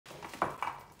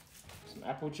some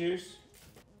apple juice.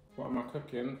 What am I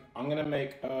cooking? I'm gonna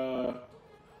make tomato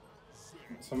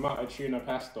tuna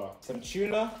pasta. Some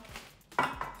tuna.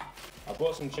 I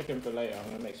bought some chicken for later. I'm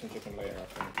gonna make some chicken later, I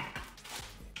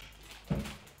think.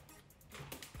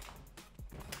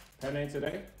 Penne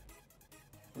today.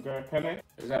 I'm going penne.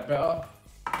 Is that better?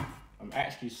 I'm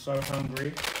actually so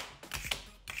hungry.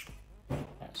 I'm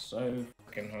so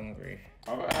fucking hungry.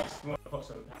 I'm gonna have small pots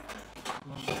and pans.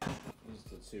 These are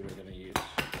the two we're gonna use.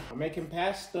 I'm making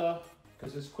pasta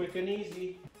because it's quick and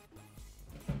easy.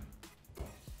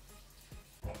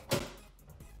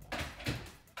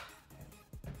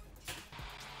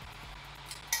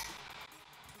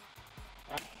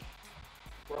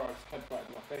 Bro, I just headbutted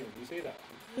my thing. Do you see that?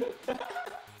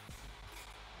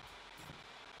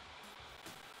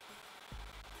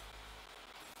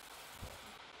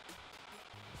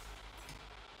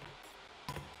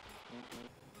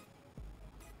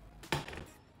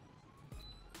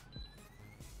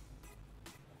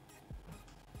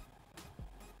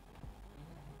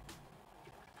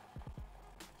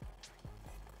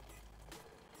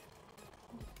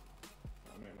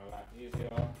 I'll make my life easier.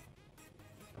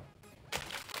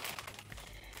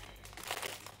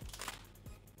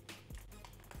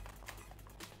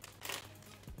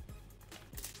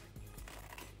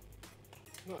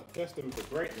 Not destined for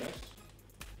greatness.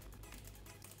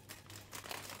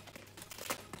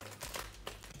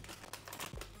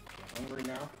 I'm hungry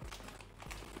now.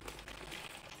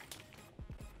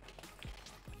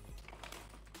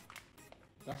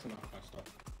 That's enough pasta.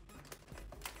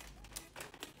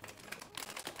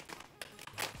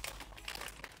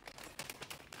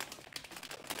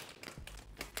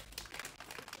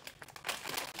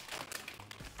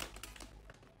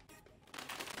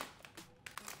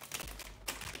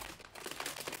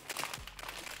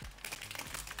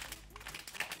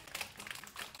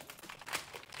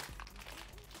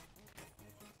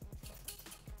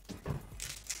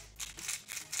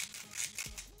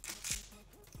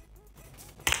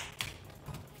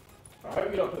 I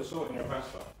hope you don't put salt in your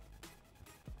pasta.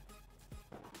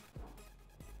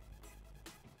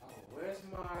 Oh, where's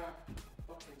my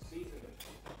fucking seasoning?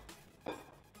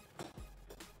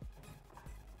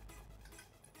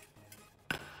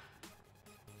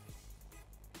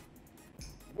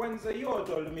 When's the your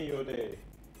dolmio day?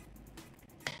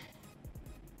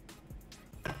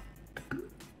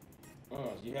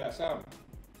 Oh, you hear that sound?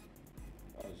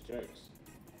 That was jokes.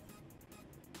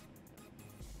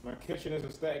 My kitchen is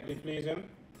aesthetically pleasing.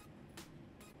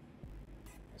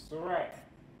 It's alright.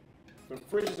 The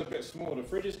fridge is a bit small. The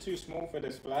fridge is too small for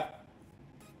this flat.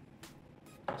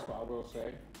 That's what I will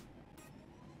say.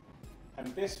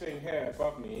 And this thing here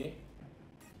above me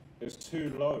is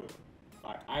too low.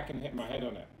 Like, I can hit my head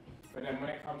on it. But then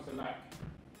when it comes to like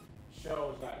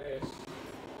shelves like this,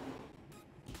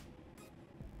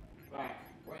 like,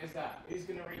 what is that? Who's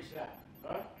gonna reach that?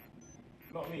 Huh?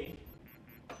 Not me.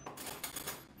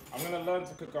 I'm gonna learn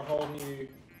to cook a whole new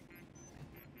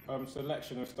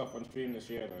selection of stuff on stream this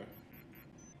year though.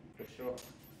 For sure.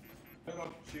 Look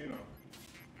on tuna.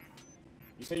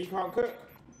 You say you can't cook?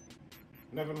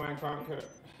 Never mind, can't cook.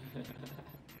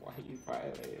 Why are you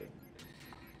violating?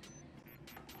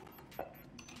 I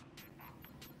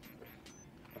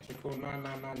should call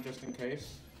 999 just in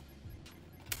case.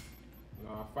 No,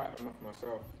 I'll fight them off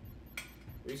myself.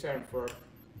 What are you saying, bro?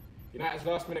 United's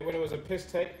last minute winner was a piss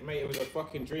take. Mate, it was a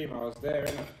fucking dream. I was there,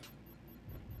 innit?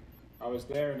 I was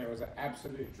there and it was an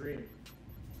absolute dream.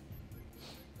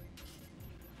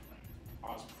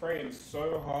 I was praying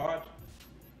so hard.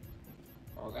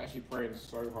 I was actually praying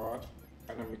so hard.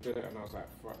 And then we did it and I was like,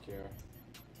 fuck yeah.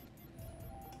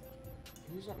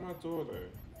 Who's at my door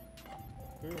though?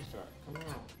 Who is that? Come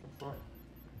out. The fuck?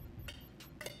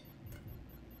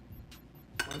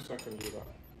 1 second, do that.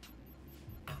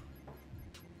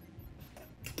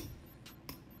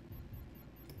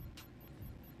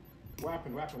 What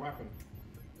happened?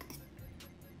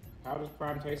 How does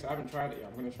prime taste? I haven't tried it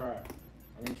yet. I'm gonna try it.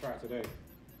 I'm gonna try it today.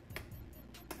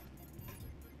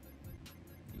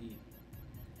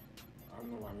 I don't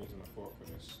know why I'm using a fork for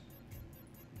this.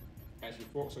 Actually,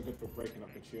 forks are good for breaking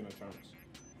up the tuna chunks.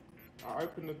 I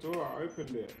opened the door, I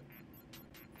opened it.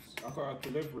 I got a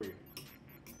delivery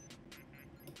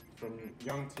from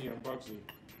Young T and Bugsy.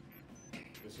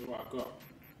 This is what I got.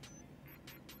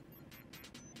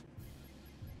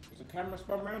 Is the camera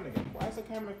spun round again? Why is the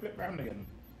camera flip round again?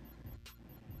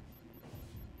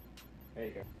 There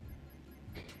you go.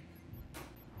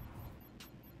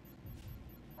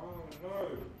 Oh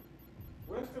no!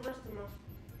 Where's the rest of my...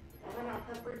 I ran out of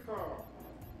paprika!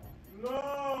 No!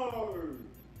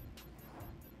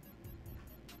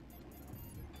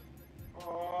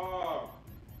 Oh!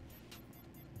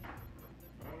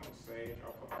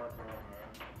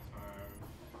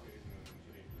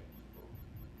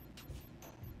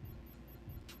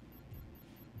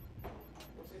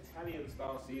 Italian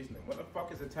style seasoning. What the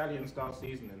fuck is Italian style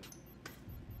seasoning?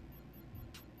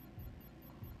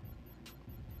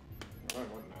 I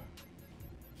don't want that.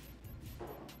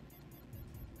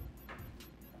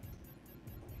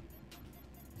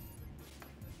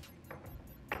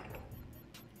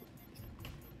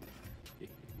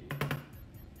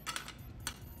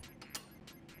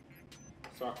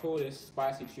 So I call this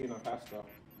spicy tuna pasta.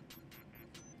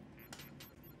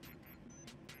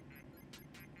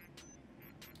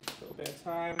 A little bit of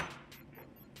thyme.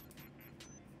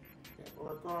 Bit of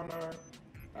oregano.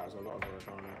 That was a lot of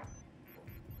oregano.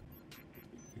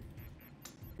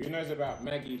 Who knows about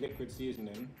Maggi liquid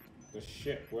seasoning? The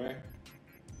shit, boy.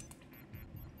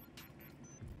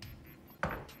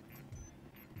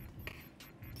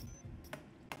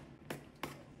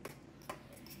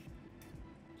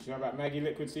 Do you know about Maggi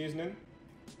liquid seasoning?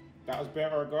 That was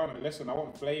bare oregano. Listen, I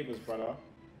want flavors, brother.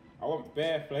 I want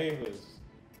bare flavors.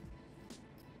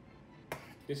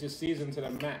 This is seasoned to the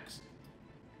max.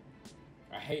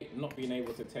 I hate not being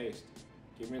able to taste.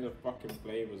 Give me the fucking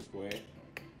flavors, boy.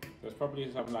 There's probably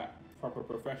some like proper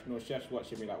professional chefs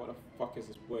watching me like, what the fuck is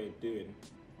this boy doing?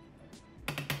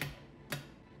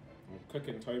 I'm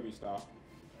cooking Toby style.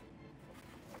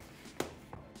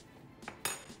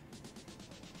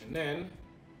 And then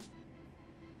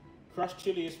crushed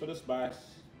chilies for the spice.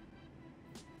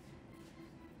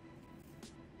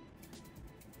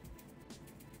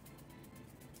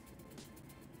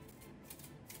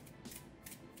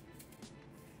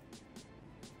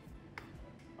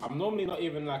 I'm normally not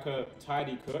even like a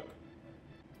tidy cook.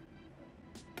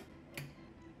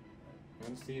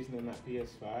 I'm seasoning that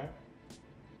PS5.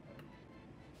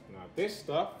 Now this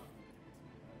stuff,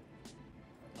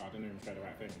 oh, I didn't even show the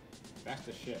right thing. That's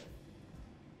the shit.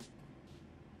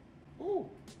 Ooh.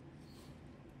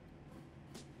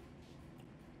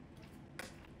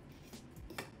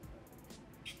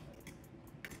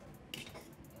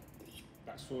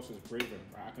 That sauce is breathing.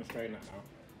 Right, I can strain that now.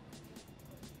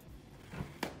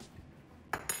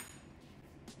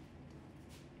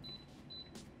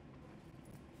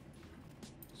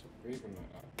 It's breathing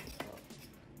like that.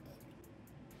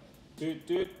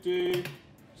 Do.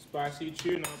 Spicy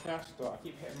tuna pasta. I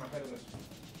keep hitting my head on this.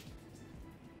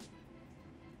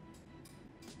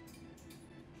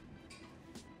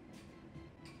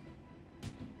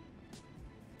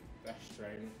 That's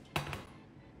strained. I'm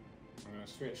gonna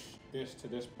switch this to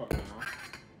this pot now.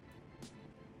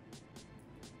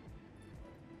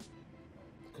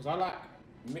 Because I like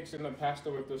mixing the pasta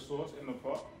with the sauce in the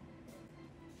pot.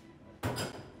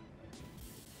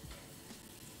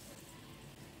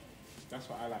 That's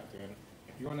what I like doing.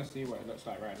 If you want to see what it looks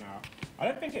like right now, I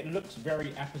don't think it looks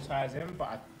very appetizing, but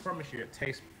I promise you it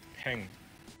tastes peng.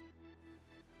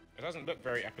 It doesn't look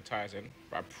very appetizing,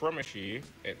 but I promise you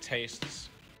it tastes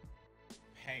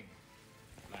peng.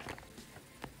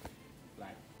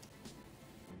 Like.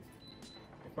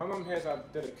 If my mum hears I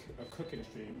did a cooking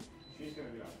stream, she's gonna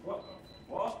be like, what the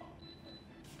what?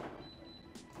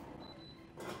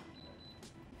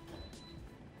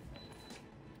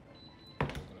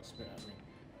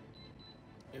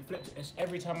 It's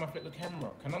every time I flip the camera.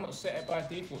 Can I not set it by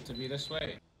default to be this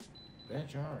way? They're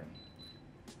jarring.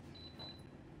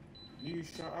 You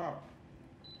shut up.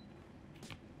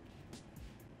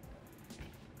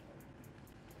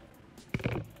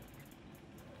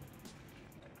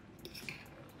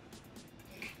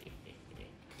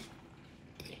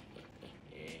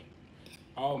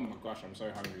 Oh my gosh, I'm so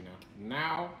hungry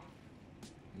now.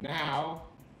 Now,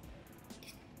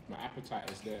 my appetite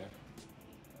is there.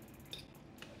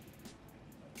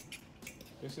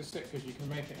 This is sick because you can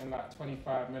make it in like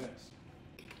 25 minutes.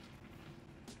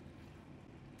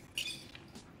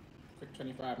 Quick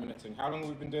 25 minutes thing. How long have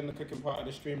we been doing the cooking part of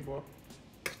the stream for?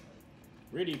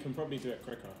 Really, you can probably do it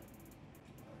quicker.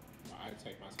 But I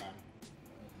take my time.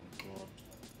 God.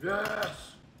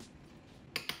 Yes!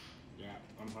 Yeah,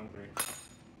 I'm hungry.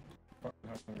 I'm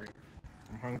hungry.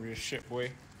 I'm hungry as shit, boy.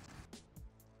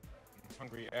 I'm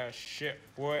hungry as shit,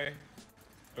 boy.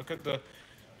 Look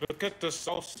at the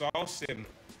sauce in.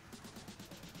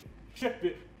 Chip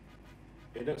it.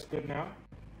 It looks good now.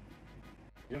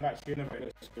 You don't like tuna, but it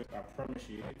looks good. I promise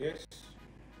you. Like this.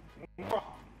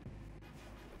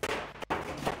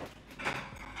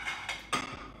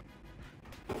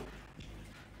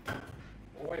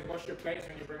 Always wash your plates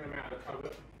when you bring them out of the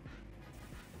cupboard.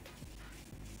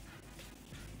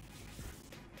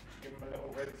 Give them a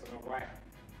little rinse and a wipe.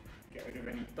 Get rid of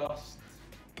any dust.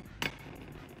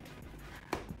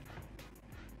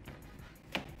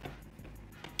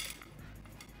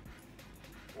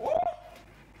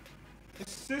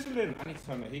 It's sizzling. I need to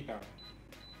turn the heat down.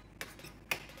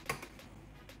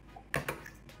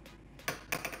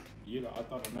 I've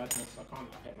done a madness. I can't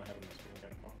hit my head on this thing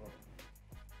again. Fuck off.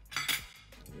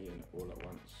 I'm eating it all at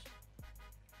once.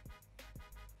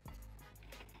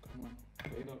 Come on,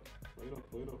 wait up, wait up,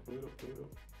 wait up, wait up, wait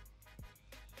up.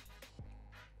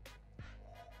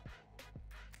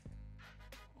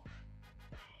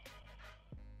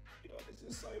 Yo, this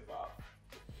is so bad.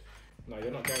 No,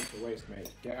 you're not going to waste, mate.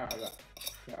 Get out of that.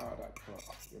 Get out of that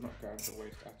pot. You're not going to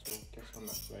waste at all. Get on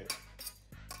that plate.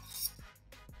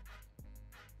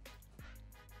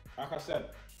 Like I said,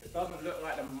 it doesn't look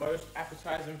like the most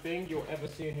appetizing thing you'll ever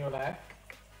see in your life,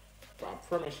 but I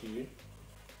promise you,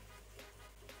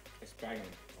 it's banging.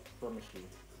 I promise you.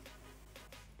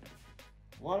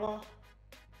 Voila.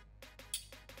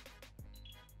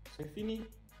 C'est fini.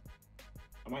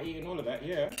 Am I eating all of that?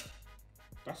 Yeah.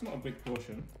 That's not a big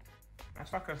portion.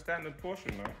 That's like a standard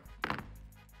portion, though.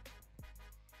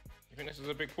 You think this is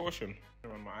a big portion?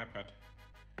 Here on my iPad.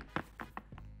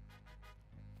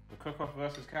 The cook-off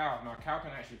versus cow. No, cow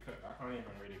can actually cook. I can't even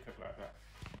really cook like that.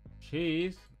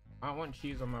 Cheese? I don't want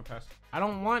cheese on my pasta. I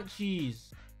don't want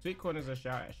cheese! Sweet corn is a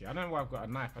shout, actually. I don't know why I've got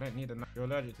a knife. I don't need a knife. You're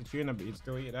allergic to tuna, but you'd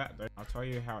still eat that, though. I'll tell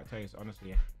you how it tastes,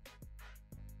 honestly.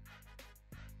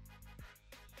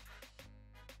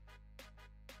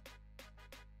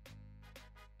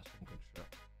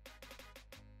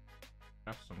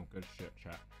 That's some good shit,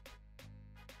 chat.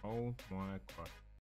 Oh my god.